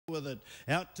with it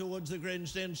out towards the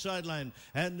grandstand sideline,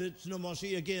 and it's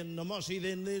Namosi again. Namosi,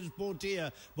 then there's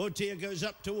Botia. Botia goes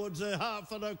up towards the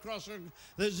half and across.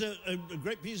 There's a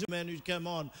great piece of man who's come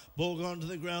on. Ball gone to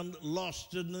the ground,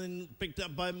 lost, and then picked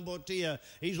up by Botia.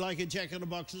 He's like a jack in the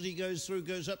box as he goes through,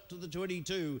 goes up to the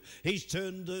 22. He's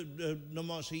turned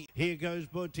Namosi. Here goes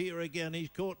Botia again. He's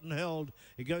caught and held.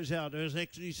 He goes out. It was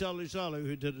actually Salu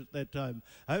who did it that time.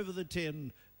 Over the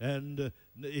 10, and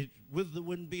with the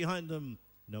wind behind them.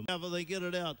 No matter they get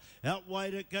it out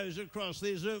wide it goes across.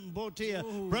 There's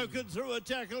Botia, broken through a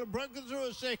tackle, broken through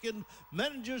a second,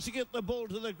 manages to get the ball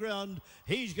to the ground.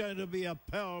 He's going to be a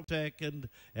power attack, and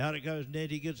out it goes.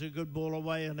 Ned, he gets a good ball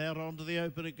away, and out onto the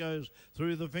open it goes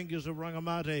through the fingers of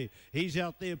Rangamate. He's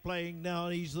out there playing now,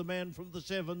 and he's the man from the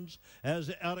sevens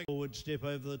as out a forward step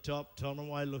over the top.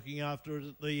 Tonawai looking after it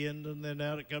at the end, and then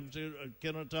out it comes to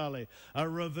Kinatale. A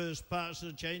reverse pass,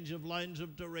 a change of lines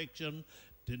of direction.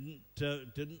 Didn't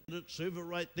it Suva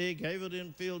right there, gave it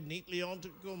infield neatly onto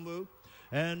Kumbu,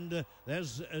 and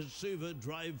there's Suva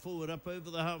drive forward up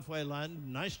over the halfway line,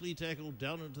 nicely tackled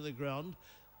down into the ground.